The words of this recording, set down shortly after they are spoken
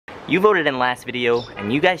You voted in last video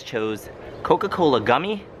and you guys chose Coca-Cola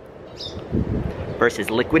Gummy versus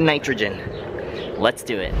liquid nitrogen. Let's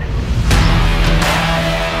do it. I'm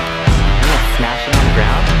gonna smash it on the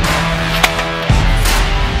ground.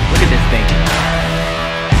 Look at this thing.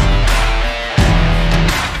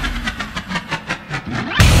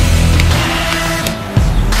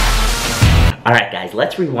 Alright guys,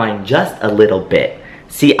 let's rewind just a little bit.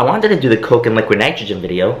 See, I wanted to do the Coke and liquid nitrogen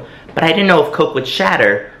video, but I didn't know if Coke would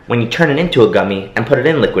shatter when you turn it into a gummy and put it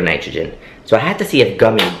in liquid nitrogen. So I had to see if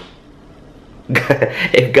Gummy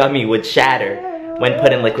would shatter when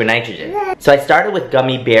put in liquid nitrogen. So I started with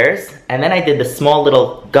gummy bears, and then I did the small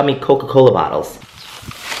little gummy Coca-Cola bottles.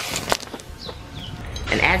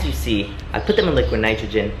 And as you see, I put them in liquid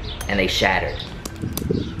nitrogen and they shattered.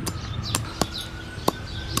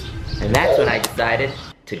 And that's when I decided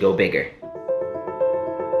to go bigger.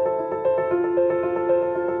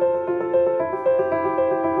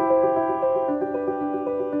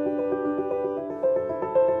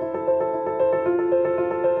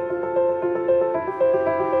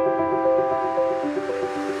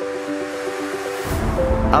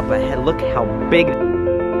 Up ahead, look how big. Nice.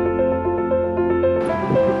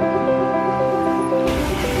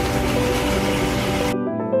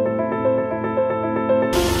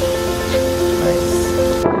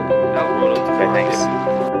 That was brutal. Okay, thanks.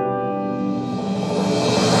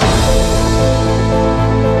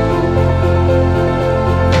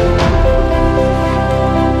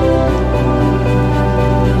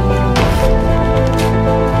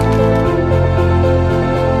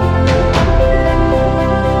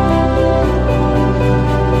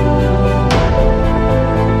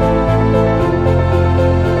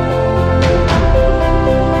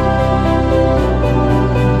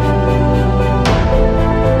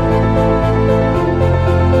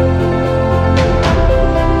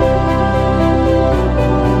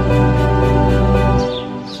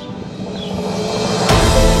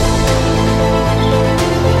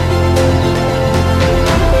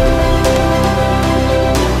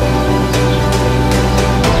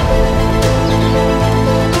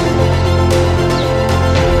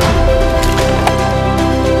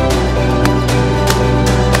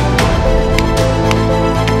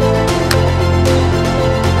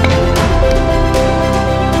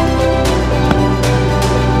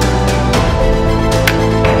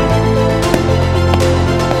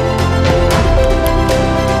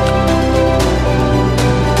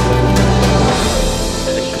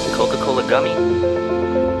 Gummy. I'm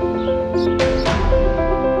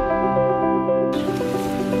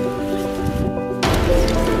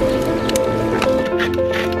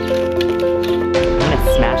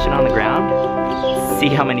gonna smash it on the ground, see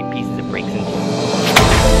how many pieces it breaks into.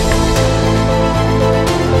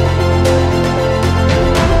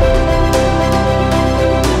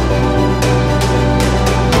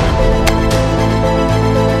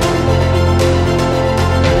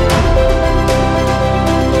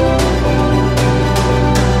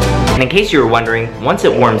 And in case you were wondering, once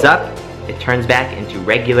it warms up, it turns back into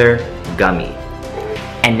regular gummy.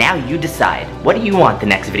 And now you decide, what do you want the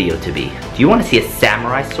next video to be? Do you want to see a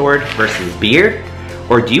samurai sword versus beer?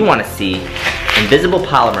 Or do you want to see invisible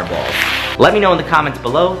polymer balls? Let me know in the comments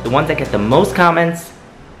below. The ones that get the most comments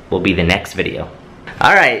will be the next video.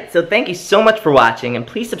 Alright, so thank you so much for watching, and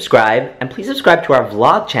please subscribe. And please subscribe to our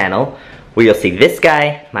vlog channel, where you'll see this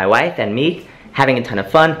guy, my wife, and me having a ton of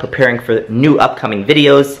fun, preparing for new upcoming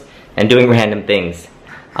videos, and doing random things.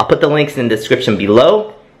 I'll put the links in the description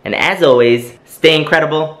below, and as always, stay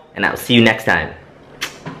incredible, and I'll see you next time.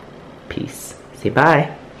 Peace. Say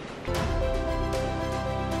bye.